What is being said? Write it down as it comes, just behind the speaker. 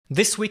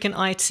This week in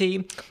IT,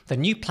 the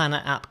new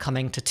Planner app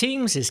coming to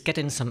Teams is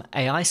getting some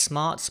AI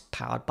smarts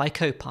powered by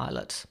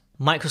Copilot.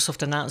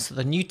 Microsoft announced that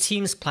the new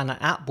Teams Planner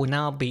app will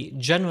now be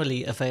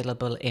generally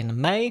available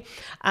in May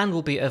and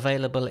will be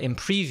available in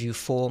preview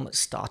form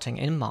starting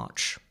in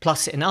March.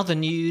 Plus, in other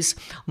news,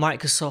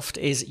 Microsoft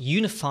is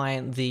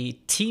unifying the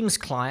Teams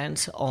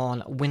client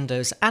on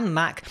Windows and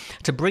Mac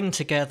to bring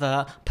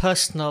together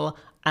personal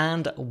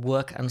and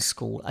work and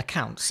school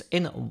accounts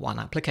in one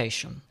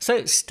application.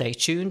 So stay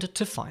tuned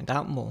to find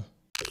out more.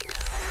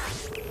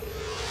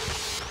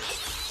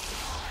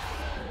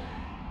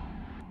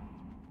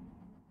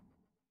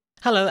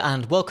 Hello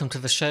and welcome to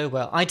the show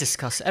where I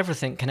discuss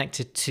everything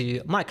connected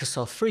to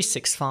Microsoft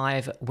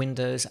 365,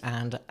 Windows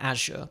and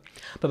Azure.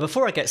 But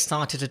before I get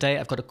started today,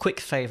 I've got a quick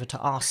favour to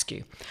ask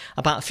you.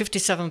 About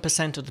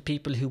 57% of the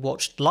people who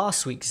watched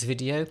last week's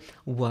video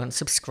weren't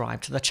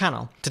subscribed to the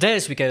channel. Today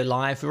as we go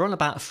live, we're on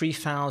about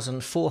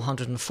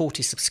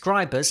 3,440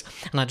 subscribers,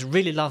 and I'd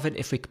really love it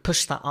if we could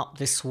push that up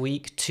this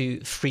week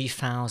to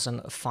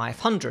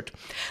 3,500.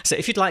 So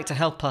if you'd like to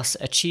help us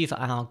achieve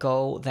our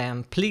goal,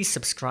 then please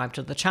subscribe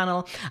to the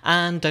channel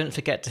and don't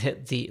forget to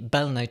hit the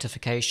bell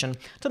notification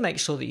to make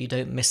sure that you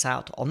don't miss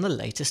out on the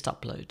latest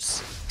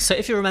uploads. So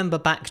if you remember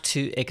back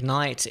to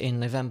Ignite in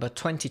November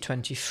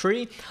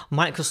 2023,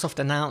 Microsoft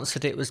announced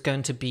that it was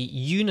going to be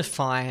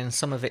unifying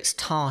some of its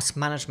task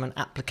management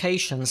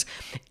applications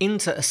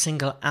into a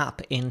single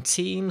app in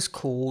Teams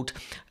called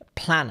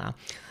Planner.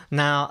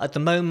 Now, at the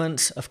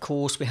moment, of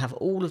course, we have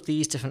all of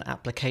these different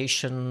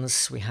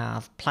applications. We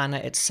have Planner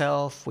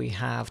itself, we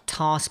have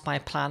Task by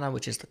Planner,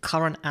 which is the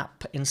current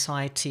app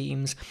inside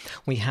Teams.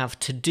 We have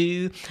To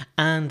Do,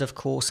 and of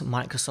course,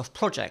 Microsoft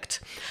Project.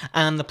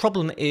 And the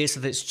problem is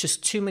that it's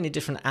just too many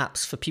different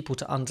apps for people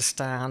to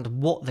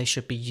understand what they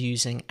should be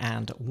using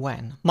and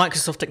when.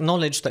 Microsoft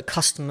acknowledged that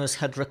customers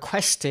had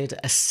requested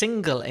a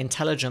single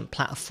intelligent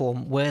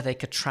platform where they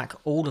could track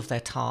all of their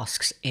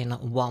tasks in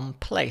one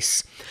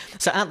place.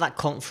 So at that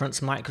conference,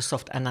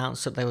 Microsoft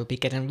announced that they would be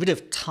getting rid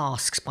of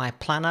Tasks by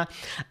Planner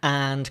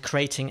and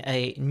creating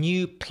a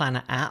new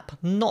Planner app,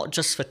 not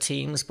just for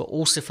Teams, but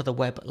also for the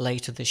web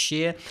later this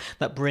year,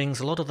 that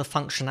brings a lot of the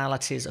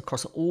functionalities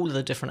across all of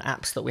the different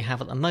apps that we have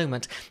at the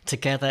moment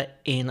together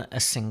in a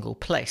single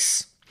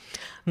place.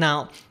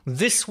 Now,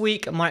 this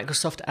week,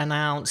 Microsoft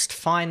announced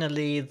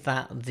finally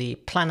that the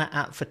Planner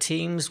app for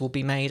Teams will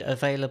be made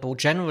available,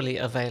 generally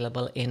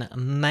available in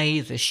May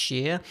this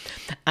year,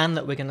 and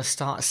that we're going to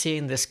start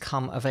seeing this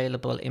come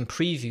available in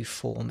preview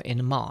form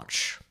in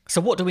March. So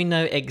what do we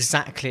know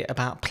exactly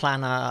about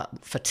Planner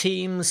for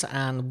Teams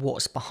and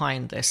what's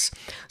behind this?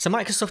 So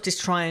Microsoft is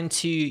trying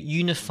to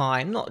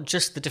unify not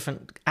just the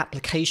different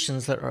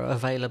applications that are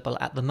available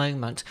at the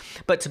moment,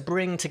 but to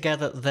bring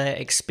together their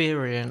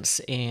experience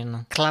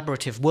in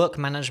collaborative work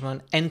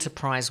management,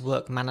 enterprise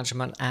work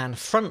management, and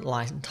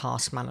frontline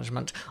task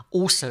management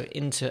also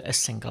into a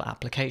single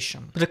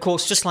application. But of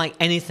course, just like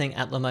anything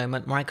at the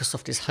moment,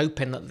 Microsoft is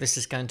hoping that this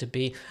is going to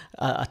be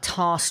a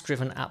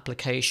task-driven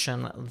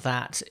application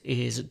that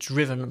is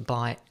driven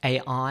by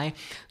AI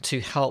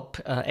to help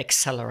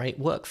accelerate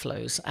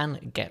workflows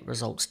and get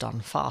results done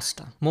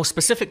faster. More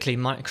specifically,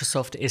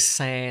 Microsoft is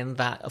saying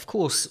that, of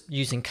course,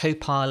 using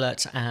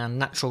Copilot and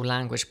natural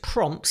language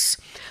prompts,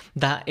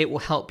 that it will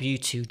help you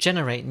to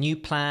generate new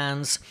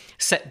plans,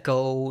 set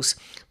goals,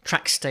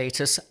 track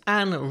status,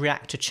 and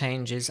react to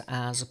changes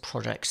as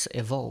projects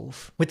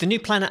evolve. With the new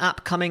Planner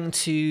app coming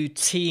to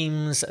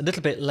Teams a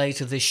little bit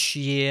later this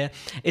year,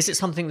 is it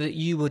something that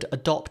you would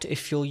adopt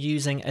if you're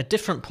using a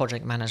different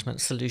project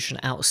management solution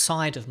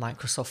outside of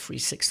Microsoft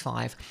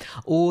 365?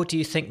 Or do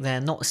you think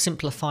they're not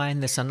simplifying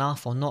this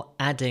enough or not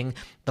adding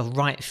the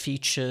right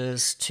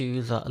features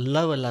to the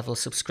lower level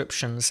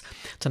subscriptions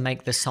to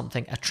make this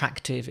something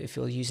attractive if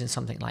you're using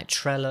something like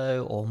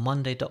Trello or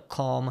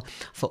Monday.com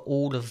for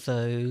all of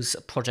those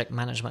project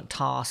management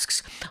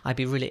tasks? I'd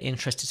be really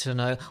interested to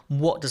know,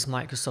 what does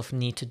Microsoft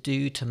need to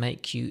do to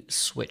make you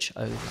switch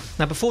over?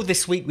 Now, before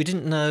this week, we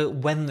didn't know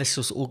when this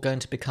was all going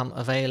to become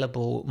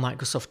available.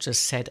 Microsoft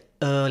just said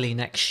early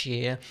next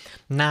year.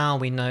 Now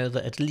we know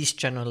that at least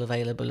general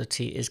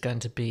availability is going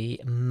to be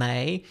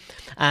May.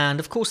 And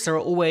of course, there are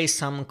always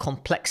some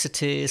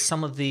complexities.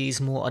 Some of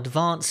these more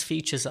advanced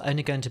features are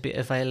only going to be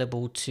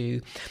available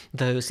to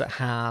those that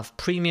have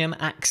premium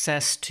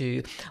access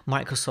to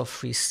Microsoft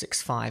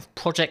 365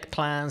 project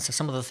plans. So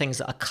some of the things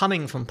that are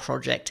coming from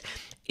project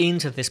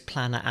into this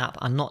Planner app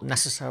are not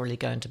necessarily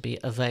going to be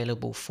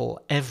available for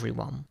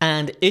everyone.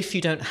 And if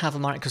you don't have a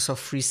Microsoft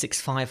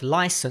 365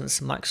 license,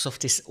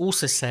 Microsoft is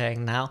also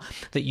saying now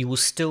that you will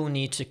still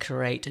need to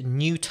create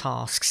new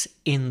tasks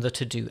in the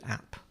To-Do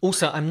app.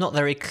 Also, I'm not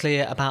very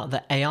clear about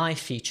the AI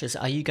features.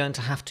 Are you going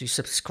to have to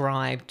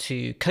subscribe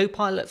to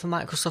Copilot for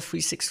Microsoft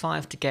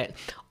 365 to get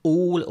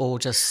all or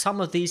just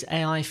some of these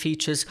AI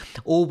features,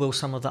 or will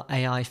some of the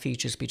AI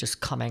features be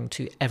just coming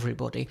to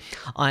everybody?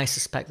 I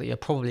suspect that you're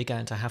probably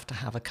going to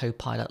have a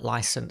Copilot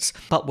license,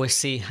 but we'll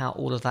see how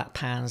all of that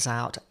pans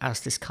out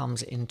as this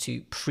comes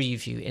into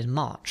preview in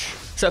March.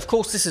 So of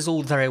course this is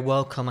all very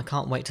welcome. I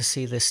can't wait to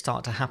see this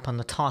start to happen.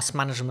 The task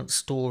management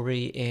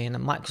story in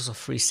Microsoft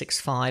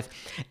 365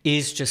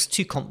 is just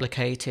too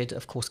complicated.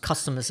 Of course,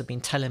 customers have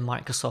been telling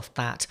Microsoft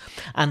that,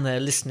 and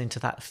they're listening to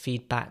that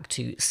feedback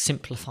to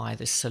simplify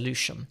this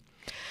solution.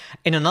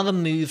 In another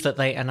move that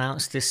they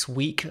announced this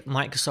week,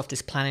 Microsoft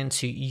is planning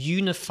to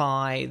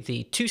unify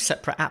the two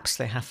separate apps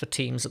they have for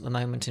Teams at the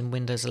moment in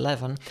Windows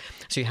 11.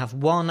 So you have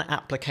one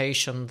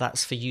application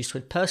that's for use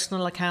with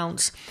personal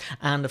accounts,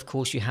 and of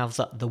course you have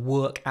the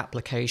work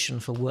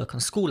application for work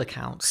and school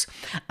accounts.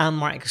 And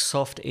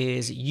Microsoft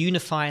is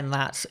unifying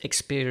that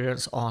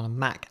experience on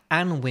Mac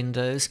and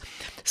Windows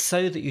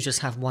so that you just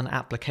have one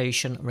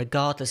application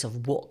regardless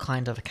of what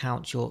kind of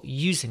account you're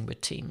using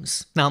with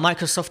Teams. Now,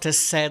 Microsoft has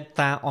said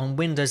that on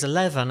Windows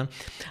 11,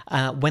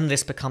 when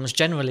this becomes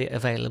generally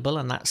available,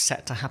 and that's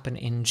set to happen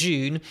in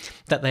June,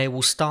 that they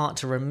will start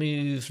to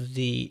remove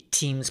the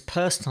Teams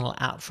personal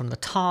app from the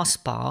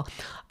taskbar.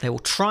 They will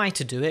try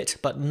to do it,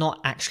 but not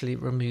actually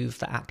remove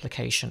the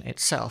application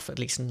itself, at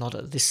least not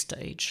at this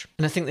stage.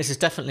 And I think this is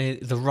definitely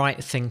the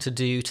right thing to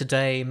do.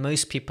 Today,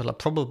 most people are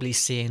probably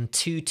seeing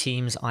two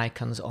Teams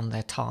icons on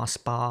their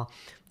taskbar.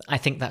 I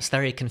think that's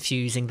very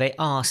confusing. They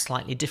are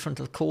slightly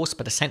different, of course,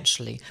 but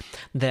essentially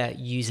they're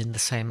using the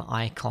same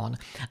icon.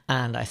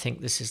 And I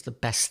think this is the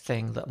best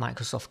thing that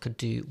Microsoft could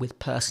do with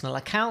personal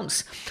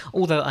accounts.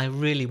 Although I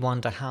really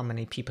wonder how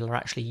many people are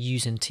actually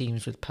using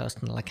Teams with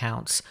personal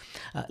accounts.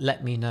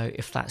 Let me know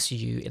if that's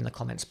you in the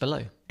comments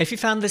below. If you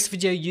found this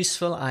video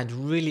useful, I'd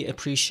really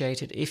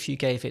appreciate it if you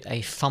gave it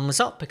a thumbs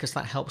up, because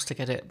that helps to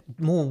get it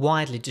more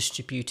widely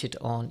distributed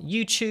on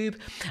YouTube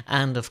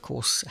and of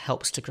course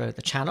helps to grow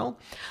the channel.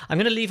 I'm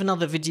going to leave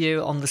another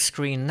video on the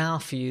screen now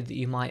for you that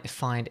you might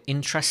find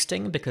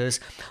interesting, because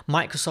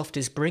Microsoft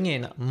is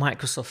bringing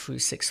Microsoft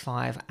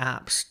 365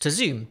 apps to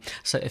Zoom.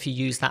 So if you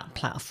use that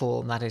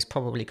platform, that is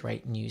probably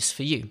great news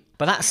for you.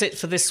 But that's it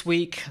for this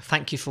week.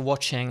 Thank you for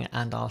watching,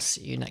 and I'll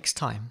see you next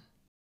time.